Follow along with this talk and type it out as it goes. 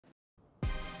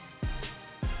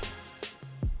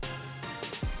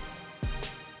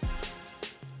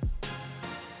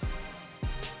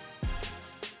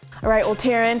All right, well,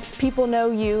 Terrence, people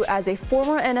know you as a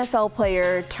former NFL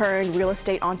player turned real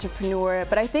estate entrepreneur,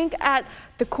 but I think at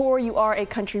the core you are a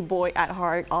country boy at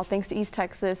heart, all thanks to East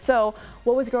Texas. So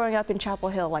what was growing up in Chapel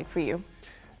Hill like for you?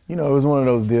 You know, it was one of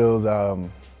those deals.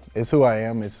 It's who I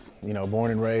am. It's, you know, born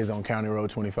and raised on County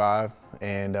Road 25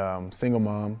 and single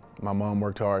mom. My mom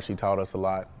worked hard. She taught us a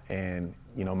lot. And,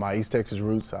 you know, my East Texas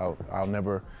roots, I'll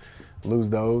never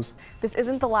lose those. This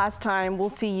isn't the last time we'll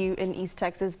see you in East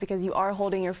Texas because you are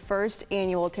holding your first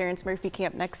annual Terrence Murphy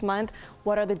camp next month.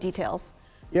 What are the details?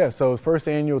 Yeah, so first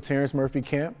annual Terrence Murphy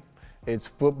camp. It's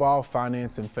football,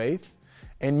 finance, and faith.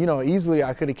 And you know, easily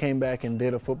I could have came back and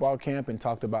did a football camp and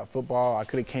talked about football. I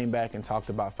could have came back and talked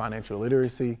about financial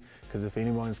literacy, because if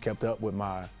anyone's kept up with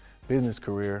my business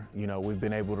career, you know, we've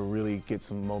been able to really get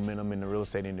some momentum in the real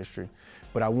estate industry.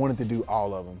 But I wanted to do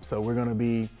all of them. So we're gonna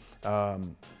be,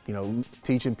 you know,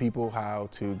 teaching people how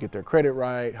to get their credit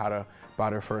right, how to buy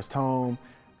their first home,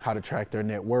 how to track their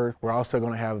net worth. We're also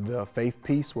gonna have the faith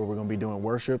piece where we're gonna be doing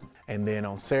worship. And then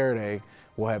on Saturday,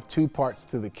 we'll have two parts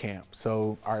to the camp.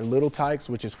 So our little tykes,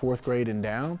 which is 4th grade and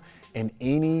down, and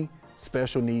any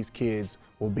special needs kids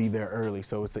will be there early.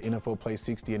 So it's the NFL Play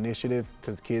 60 initiative,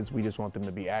 because kids, we just want them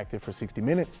to be active for 60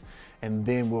 minutes. And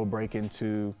then we'll break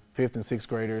into 5th and 6th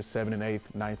graders, 7th and 8th,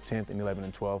 9th, 10th, and 11th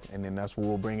and 12th. And then that's where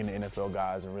we'll bring in the NFL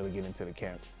guys and really get into the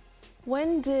camp.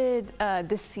 When did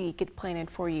the seed get planted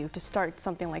for you to start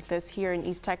something like this here in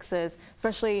East Texas,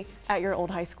 especially at your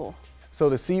old high school? So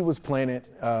the seed was planted,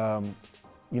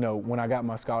 you know, when I got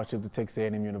my scholarship to Texas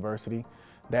A&M University.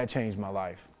 That changed my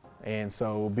life. And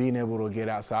so being able to get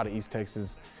outside of East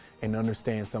Texas and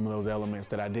understand some of those elements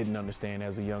that I didn't understand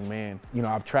as a young man. You know,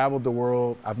 I've traveled the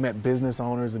world, I've met business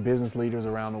owners and business leaders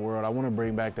around the world. I want to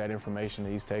bring back that information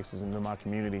to East Texas and to my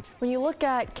community. When you look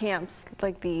at camps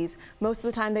like these, most of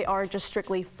the time they are just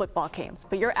strictly football camps,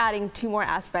 but you're adding two more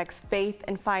aspects, faith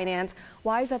and finance.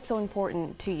 Why is that so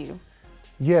important to you?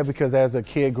 Yeah, because as a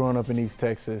kid growing up in East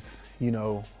Texas, you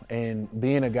know, and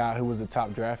being a guy who was a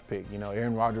top draft pick, you know,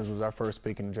 Aaron Rodgers was our first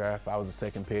pick in the draft, I was the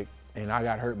 2nd pick, and I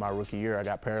got hurt my rookie year, I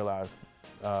got paralyzed.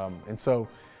 And so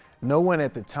no one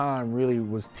at the time really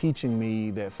was teaching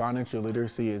me that financial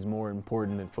literacy is more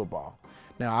important than football.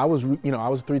 Now I was, you know, I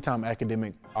was a 3-time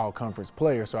academic all-conference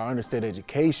player, so I understood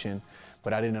education,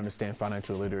 but I didn't understand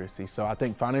financial literacy. So I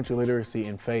think financial literacy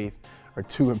and faith are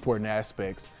two important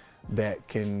aspects that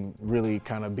can really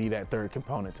kind of be that third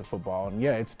component to football. And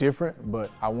yeah, it's different, but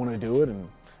I want to do it, and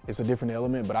it's a different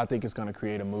element, but I think it's going to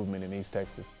create a movement in East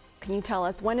Texas. Can you tell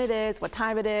us when it is, what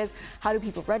time it is, how do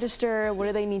people register, what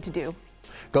do they need to do?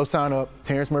 Go sign up,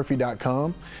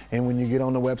 terrencemurphy.com, and when you get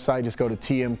on the website, just go to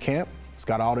TM Camp. It's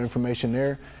got all the information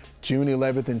there, June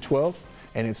 11th and 12th,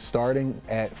 and it's starting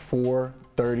at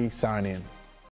 4:30 sign-in.